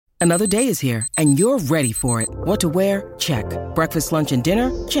Another day is here, and you're ready for it. What to wear? Check. Breakfast, lunch, and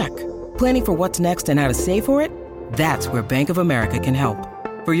dinner? Check. Planning for what's next and how to save for it? That's where Bank of America can help.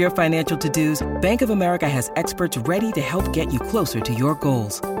 For your financial to-dos, Bank of America has experts ready to help get you closer to your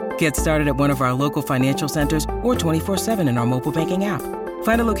goals. Get started at one of our local financial centers or 24/7 in our mobile banking app.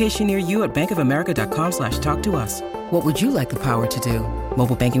 Find a location near you at bankofamerica.com/talktous. What would you like the power to do?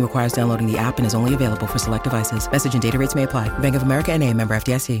 Mobile banking requires downloading the app and is only available for select devices. Message and data rates may apply. Bank of America N.A., member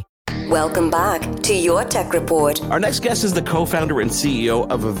FDIC. Welcome back to Your Tech Report. Our next guest is the co-founder and CEO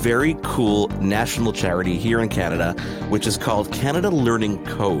of a very cool national charity here in Canada, which is called Canada Learning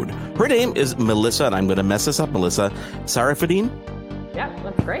Code. Her name is Melissa, and I'm going to mess this up, Melissa Sarafadine? Yeah,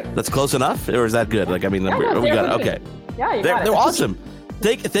 that's great. That's close enough? Or is that good? Yeah, we got it. Okay. Yeah, you got it. They're awesome.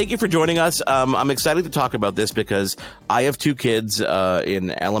 Thank you for joining us. I'm excited to talk about this because I have two kids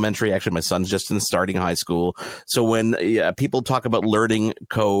in elementary. Actually, my son's just in starting high school. So when people talk about learning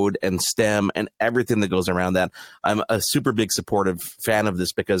code and STEM and everything that goes around that, I'm a super big supportive fan of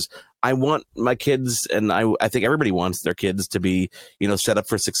this because I want my kids, and I think everybody wants their kids to be, set up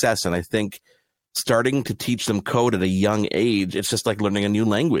for success. And I think starting to teach them code at a young age, it's just like learning a new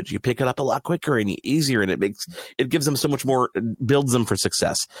language. You pick it up a lot quicker and easier, and it gives them so much more, builds them for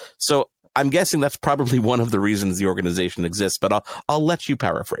success. So I'm guessing that's probably one of the reasons the organization exists, but I'll let you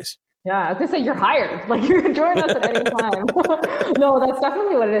paraphrase. Yeah, I was going to say you're hired. Like, you can join us at any time. No, that's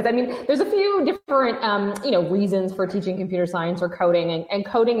definitely what it is. I mean, there's a few different, reasons for teaching computer science or coding. And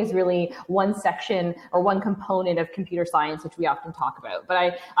coding is really one section or one component of computer science, which we often talk about. But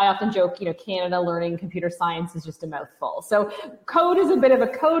I often joke, Canada learning computer science is just a mouthful. So code is a bit of a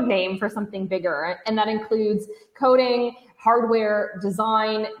code name for something bigger. And that includes coding, hardware,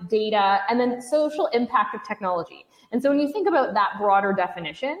 design, data, and then social impact of technology. And so when you think about that broader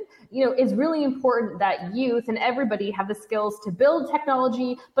definition, it's really important that youth and everybody have the skills to build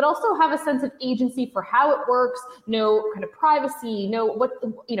technology, but also have a sense of agency for how it works, know kind of privacy, know what,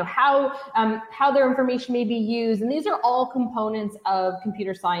 how their information may be used. And these are all components of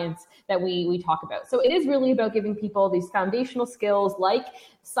computer science that we talk about. So it is really about giving people these foundational skills like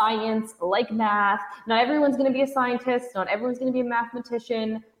science, like math. Not everyone's going to be a scientist. Not everyone's going to be a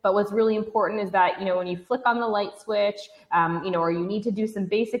mathematician. But what's really important is that, when you flick on the light switch, or you need to do some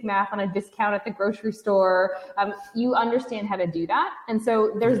basic math on a discount at the grocery store, you understand how to do that. And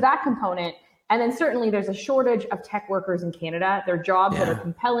so there's that component. And then certainly there's a shortage of tech workers in Canada. They're jobs that are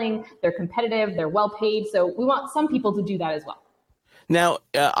compelling, they're competitive, they're well paid. So we want some people to do that as well. Now,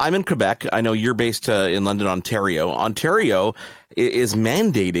 I'm in Quebec. I know you're based in London, Ontario. Ontario is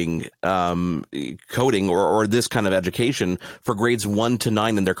mandating coding or this kind of education for grades 1 to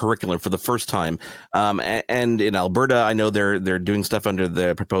 9 in their curriculum for the first time. And in Alberta, I know they're doing stuff under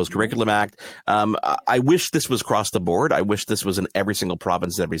the Proposed Curriculum Act. I wish this was across the board. I wish this was in every single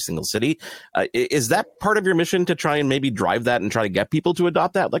province, every single city. Is that part of your mission to try and maybe drive that and try to get people to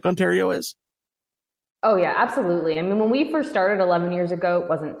adopt that like Ontario is? Oh, yeah, absolutely. I mean, when we first started 11 years ago, it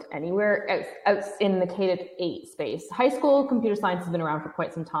wasn't anywhere out in the K-8 space. High school computer science has been around for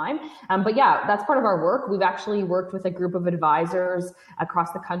quite some time. But yeah, that's part of our work. We've actually worked with a group of advisors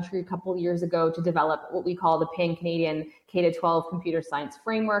across the country a couple of years ago to develop what we call the Pan-Canadian K-12 computer science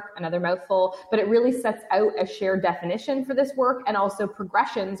framework, another mouthful, but it really sets out a shared definition for this work and also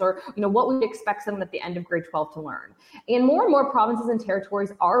progressions or, what we expect someone at the end of grade 12 to learn. And more provinces and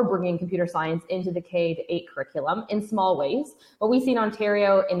territories are bringing computer science into the K-8 curriculum in small ways. What we see in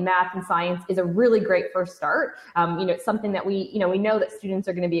Ontario in math and science is a really great first start. It's something that we know that students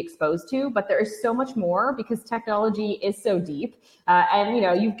are going to be exposed to, but there is so much more because technology is so deep.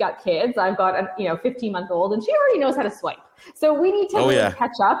 And you've got kids. I've got a 15-month-old, and she already knows how to swipe. So we need to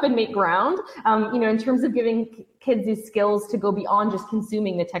catch up and make ground, in terms of giving kids these skills to go beyond just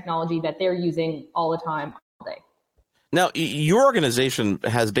consuming the technology that they're using all the time, all day. Now, your organization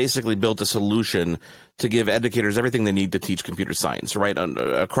has basically built a solution to give educators everything they need to teach computer science, right?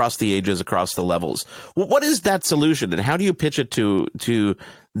 Across the ages, across the levels. What is that solution, and how do you pitch it to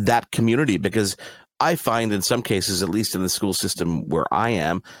that community? Because I find in some cases, at least in the school system where I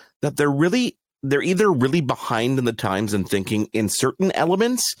am, that they're either really behind in the times and thinking in certain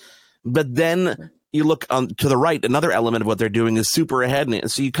elements, but then you look to the right, another element of what they're doing is super ahead.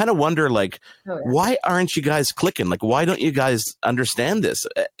 And so you kind of wonder, why aren't you guys clicking? Like, why don't you guys understand this?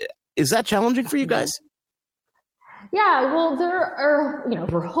 Is that challenging for you guys? Yeah, well, there are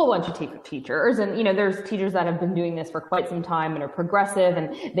a whole bunch of teachers, and there's teachers that have been doing this for quite some time and are progressive,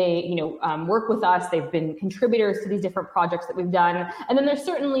 and they work with us. They've been contributors to these different projects that we've done, and then there's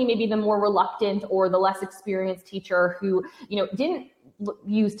certainly maybe the more reluctant or the less experienced teacher who didn't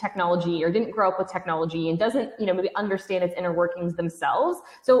use technology or didn't grow up with technology and doesn't, maybe understand its inner workings themselves.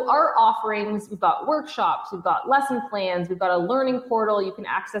 So our offerings, we've got workshops, we've got lesson plans, we've got a learning portal you can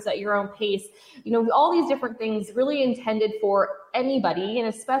access at your own pace. All these different things really intended for anybody, and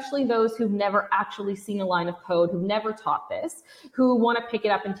especially those who've never actually seen a line of code, who've never taught this, who want to pick it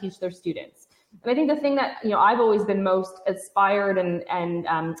up and teach their students. And I think the thing that, I've always been most inspired and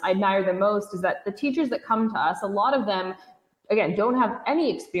I admire the most is that the teachers that come to us, a lot of them, again, don't have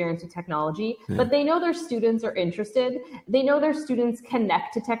any experience with technology, but they know their students are interested. They know their students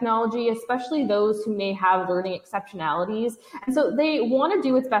connect to technology, especially those who may have learning exceptionalities. And so they want to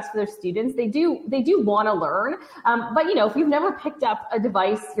do what's best for their students. They do want to learn. But, if you've never picked up a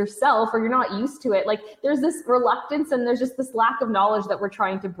device yourself or you're not used to it, like there's this reluctance and there's just this lack of knowledge that we're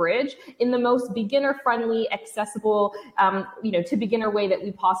trying to bridge in the most beginner friendly, accessible, to beginner way that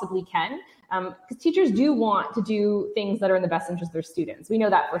we possibly can. Because teachers do want to do things that are in the best interest of their students. We know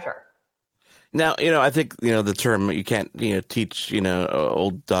that for sure. Now, I think, the term, you can't, teach,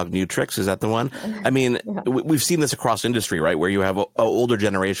 old dog new tricks. Is that the one? I mean, we've seen this across industry, right? Where you have a older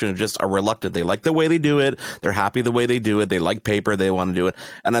generation who just are reluctant. They like the way they do it. They're happy the way they do it. They like paper. They want to do it.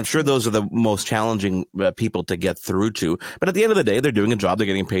 And I'm sure those are the most challenging people to get through to. But at the end of the day, they're doing a job. They're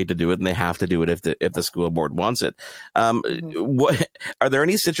getting paid to do it, and they have to do it if the school board wants it. What are there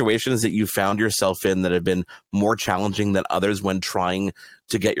any situations that you found yourself in that have been more challenging than others when trying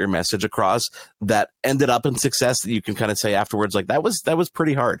to get your message across that ended up in success that you can kind of say afterwards, like that was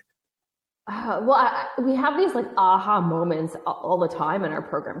pretty hard? We have these like aha moments all the time in our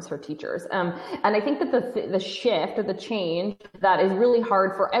programs for teachers. And I think that the shift or the change that is really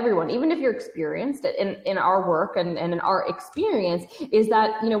hard for everyone, even if you're experienced in our work and in our experience, is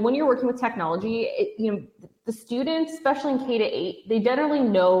that, when you're working with technology, the students, especially in K-8, they generally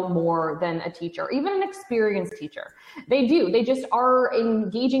know more than a teacher, even an experienced teacher. They do. They just are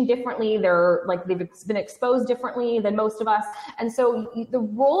engaging differently. They've been exposed differently than most of us. And so the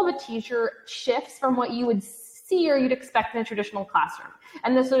role of a teacher shifts from what you would see or you'd expect in a traditional classroom.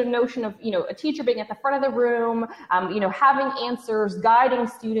 And this sort of notion of, a teacher being at the front of the room, having answers, guiding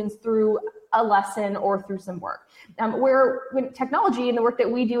students through a lesson or through some work. Where when technology and the work that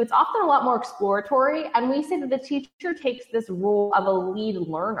we do, it's often a lot more exploratory. And we say that the teacher takes this role of a lead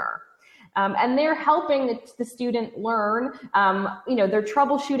learner. And they're helping the student learn, they're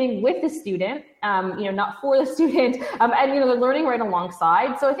troubleshooting with the student, not for the student, and, they're learning right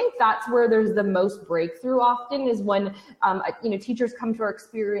alongside. So I think that's where there's the most breakthrough often is when, teachers come to our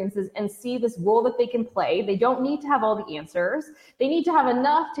experiences and see this role that they can play. They don't need to have all the answers. They need to have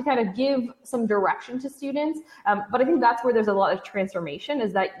enough to kind of give some direction to students. But I think that's where there's a lot of transformation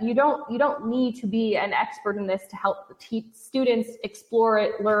is that you don't need to be an expert in this to help students explore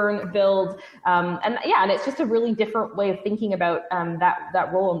it, learn, build. And it's just a really different way of thinking about that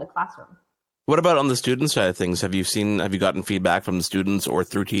role in the classroom. What about on the student side of things? Have you gotten feedback from the students or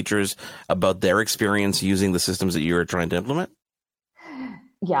through teachers about their experience using the systems that you are trying to implement?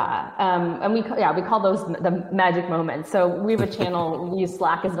 Yeah. And we call those the magic moments. So we have a channel, we use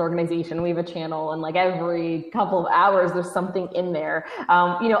Slack as an organization. We have a channel and like every couple of hours, there's something in there.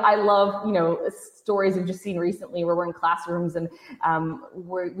 I love, stories we've just seen recently where we're in classrooms and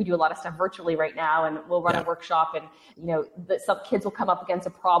we do a lot of stuff virtually right now, and we'll run a workshop and, some kids will come up against a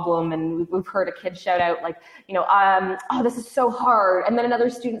problem and we've heard a kid shout out like, oh, this is so hard. And then another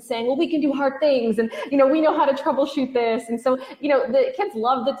student saying, well, we can do hard things. And, we know how to troubleshoot this. And so, the kids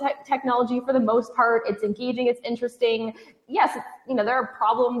love the technology for the most part. It's engaging, it's interesting. Yes, there are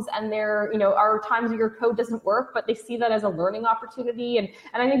problems and there, are times where your code doesn't work, but they see that as a learning opportunity. And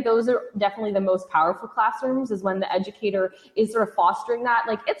I think those are definitely the most powerful classrooms is when the educator is sort of fostering that.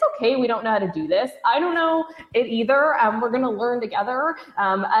 Like, it's okay, we don't know how to do this. I don't know it either. We're going to learn together.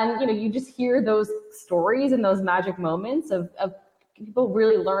 And, you just hear those stories and those magic moments of people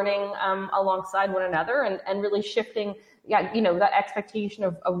really learning alongside one another and really shifting, that expectation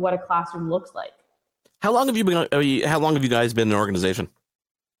of what a classroom looks like. How long have you guys been an organization?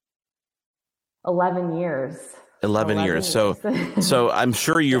 11 years. 11 years. So I'm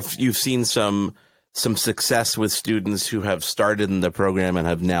sure you've seen some success with students who have started in the program and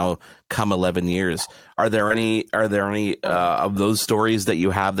have now come 11 years. Are there any of those stories that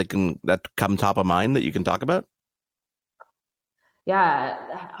you have that come top of mind that you can talk about? Yeah.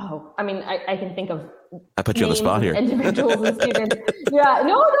 Oh, I mean, I can think of I put you on the spot here. Individuals and students. Yeah,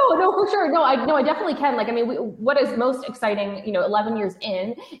 no, for sure. No, I definitely can. Like, I mean, what is most exciting, 11 years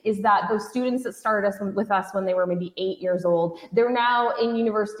in, is that those students that started with us when they were maybe 8 years old, they're now in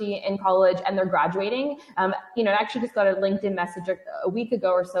university and college, and they're graduating. I actually just got a LinkedIn message a week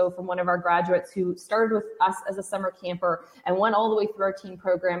ago or so from one of our graduates who started with us as a summer camper and went all the way through our teen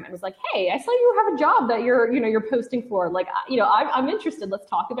program and was like, "Hey, I saw you have a job that you're posting for. Like, I'm interested. Let's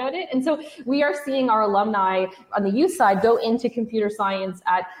talk about it." And so we are seeing our alumni on the youth side go into computer science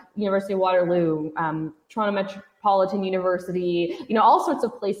at University of Waterloo, Toronto Metropolitan University, all sorts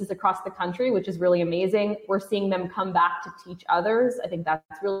of places across the country, which is really amazing. We're seeing them come back to teach others. I think that's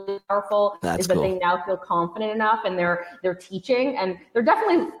really powerful. That's that cool. They now feel confident enough, and they're teaching, and they're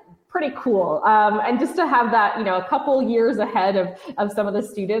definitely pretty cool. And just to have that, a couple years ahead of some of the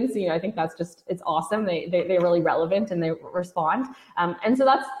students, I think that's it's awesome. They're really relevant and they respond. And so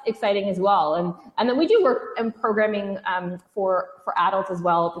that's exciting as well. And then we do work in programming for adults as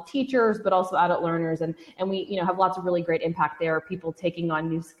well, the teachers, but also adult learners. And we, have lots of really great impact there. People taking on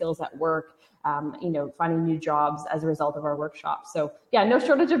new skills at work, finding new jobs as a result of our workshops. So yeah, no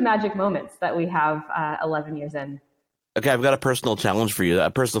shortage of magic moments that we have 11 years in. Okay, I've got a personal challenge for you,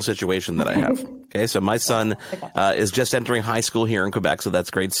 a personal situation that I have. Okay, so my son is just entering high school here in Quebec, so that's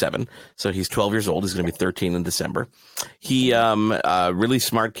grade 7. So he's 12 years old. He's going to be 13 in December. He, really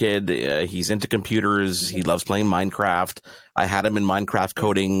smart kid. He's into computers. He loves playing Minecraft. I had him in Minecraft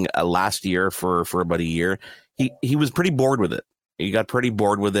coding last year for about a year. He was pretty bored with it. He got pretty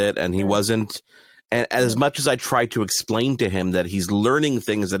bored with it, and he wasn't. And as much as I try to explain to him that he's learning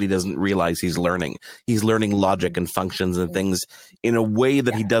things that he doesn't realize he's learning logic and functions and things in a way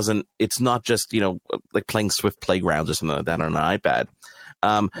that he doesn't, it's not just, like playing Swift Playgrounds or something like that on an iPad.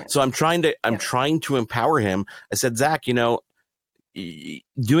 So I'm trying to empower him. I said, Zach,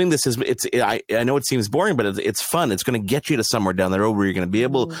 doing this I know it seems boring, but it's fun. It's going to get you to somewhere down the road where you're going to be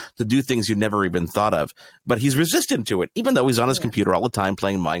able to do things you never even thought of. But he's resistant to it, even though he's on his computer all the time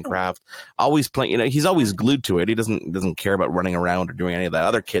playing Minecraft, always playing. He's always glued to it. He doesn't care about running around or doing any of that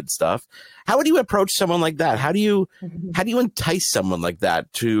other kid stuff. How would you approach someone like that? How do you entice someone like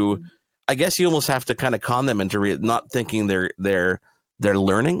that to? I guess you almost have to kind of con them into not thinking they're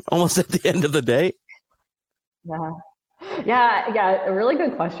learning almost at the end of the day. Yeah, a really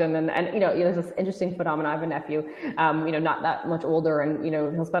good question. And there's this interesting phenomenon. I have a nephew, not that much older, and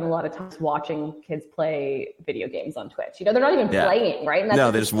he'll spend a lot of time watching kids play video games on Twitch. They're not even playing, right? And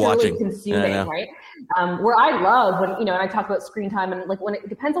that's they're just watching, consuming, right? Where I love when and I talk about screen time, and like when it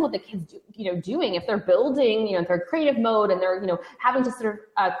depends on what the kids doing. If they're building, if they're creative mode, and they're having to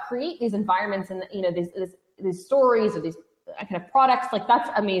sort of create these environments and these stories or these kind of products, like that's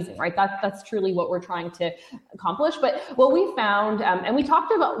amazing, right? That's truly what we're trying to accomplish. But what we found, and we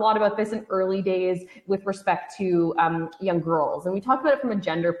talked a lot about this in early days with respect to young girls, and we talked about it from a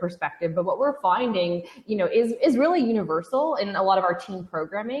gender perspective, but what we're finding, is really universal in a lot of our teen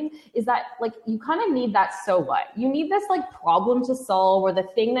programming, is that like you kind of need that so what? You need this like problem to solve, or the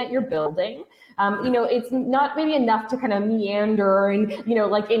thing that you're building. It's not maybe enough to kind of meander and,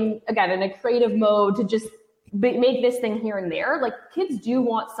 like in a creative mode to just make this thing here and there. Like kids do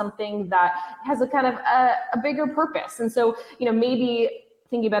want something that has a kind of a bigger purpose. And so, maybe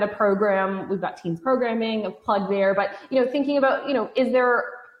thinking about a program, we've got teens programming, a plug there, but, thinking about, is there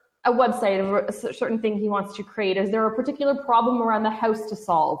a website or a certain thing he wants to create? Is there a particular problem around the house to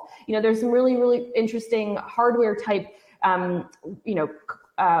solve? There's some really, really interesting hardware type,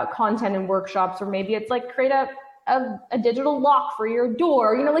 content and workshops, or maybe it's like create a digital lock for your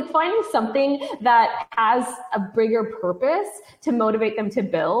door, like finding something that has a bigger purpose to motivate them to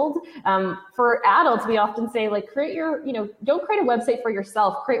build. For adults, we often say like create your, don't create a website for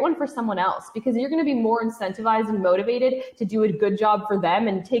yourself, create one for someone else, because you're going to be more incentivized and motivated to do a good job for them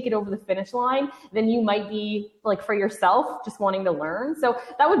and take it over the finish line than you might be like for yourself, just wanting to learn. So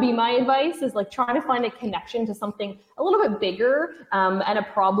that would be my advice, is like trying to find a connection to something a little bit bigger, and a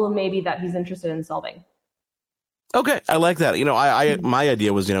problem maybe that he's interested in solving. Okay, I like that. My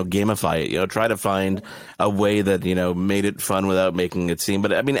idea was, gamify it, try to find a way that, made it fun without making it seem.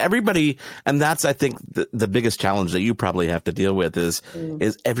 But I mean, everybody, and that's, I think, the biggest challenge that you probably have to deal with is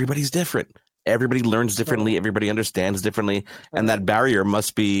everybody's different. Everybody learns differently. Everybody understands differently. And that barrier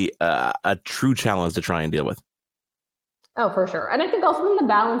must be a true challenge to try and deal with. Oh, for sure. And I think also in the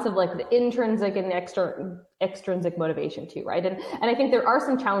balance of like the intrinsic and the extrinsic motivation too, right? And I think there are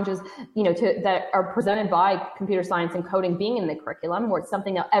some challenges, that are presented by computer science and coding being in the curriculum, where it's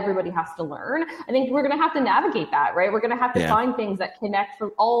something that everybody has to learn. I think we're going to have to navigate that, right? We're going to have to find things that connect for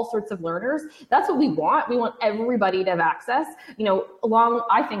all sorts of learners. That's what we want. We want everybody to have access.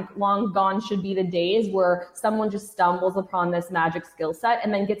 I think long gone should be the days where someone just stumbles upon this magic skill set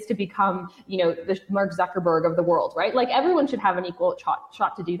and then gets to become, the Mark Zuckerberg of the world, right? Like everyone should have an equal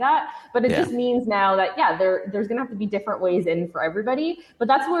shot to do that. But it just means now that, there's going to have to be different ways in for everybody. But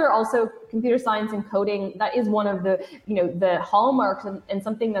that's where also computer science and coding, that is one of the, the hallmarks and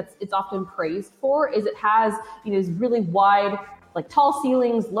something it's often praised for, is it has, these really wide, like tall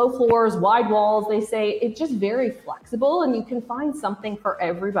ceilings, low floors, wide walls. They say it's just very flexible and you can find something for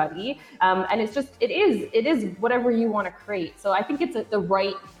everybody. And it is whatever you want to create. So I think it's the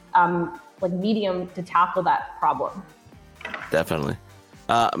right medium to tackle that problem. Definitely.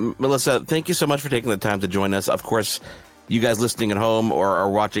 Melissa, thank you so much for taking the time to join us. Of course, you guys listening at home or are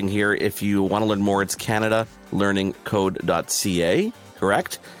watching here, if you want to learn more, it's CanadaLearningCode.ca,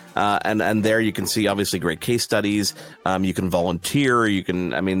 correct? And there you can see obviously great case studies. You can volunteer.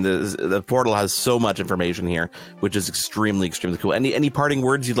 The portal has so much information here, which is extremely, extremely cool. Any parting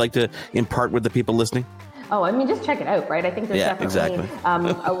words you'd like to impart with the people listening? Oh, just check it out, right? I think there's definitely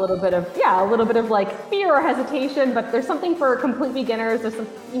a little bit of like fear or hesitation, but there's something for complete beginners. There's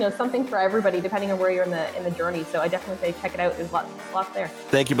something for everybody, depending on where you're in the journey. So I definitely say check it out. There's lots there.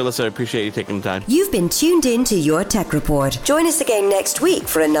 Thank you, Melissa. I appreciate you taking the time. You've been tuned in to Your Tech Report. Join us again next week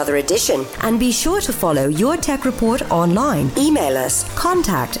for another edition. And be sure to follow Your Tech Report online. Email us,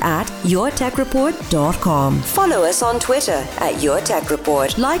 contact@yourtechreport.com. Follow us on Twitter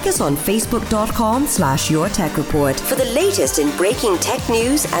 @YourTechReport. Like us on Facebook.com/Your Tech Report for the latest in breaking tech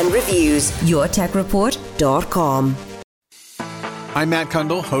news and reviews. YourTechReport.com. I'm Matt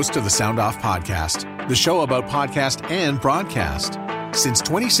Kundle, host of the Sound Off Podcast, the show about podcast and broadcast. Since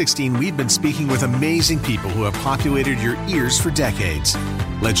 2016, we've been speaking with amazing people who have populated your ears for decades.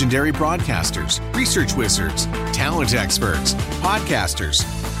 Legendary broadcasters, research wizards, talent experts, podcasters,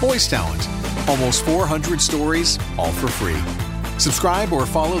 voice talent. Almost 400 stories, all for free. Subscribe or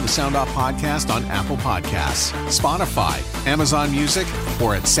follow the Sound Off Podcast on Apple Podcasts, Spotify, Amazon Music,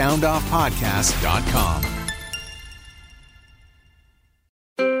 or at soundoffpodcast.com.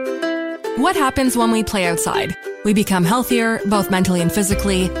 What happens when we play outside? We become healthier, both mentally and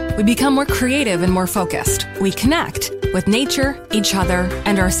physically. We become more creative and more focused. We connect with nature, each other,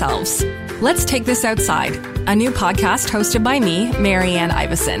 and ourselves. Let's Take This Outside, a new podcast hosted by me, Marianne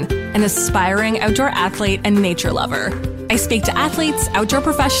Iveson, an aspiring outdoor athlete and nature lover. I speak to athletes, outdoor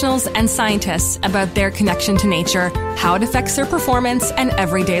professionals, and scientists about their connection to nature, how it affects their performance, and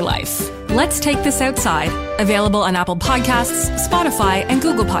everyday life. Let's Take This Outside, available on Apple Podcasts, Spotify, and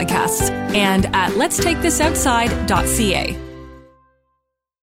Google Podcasts, and at letstakethisoutside.ca.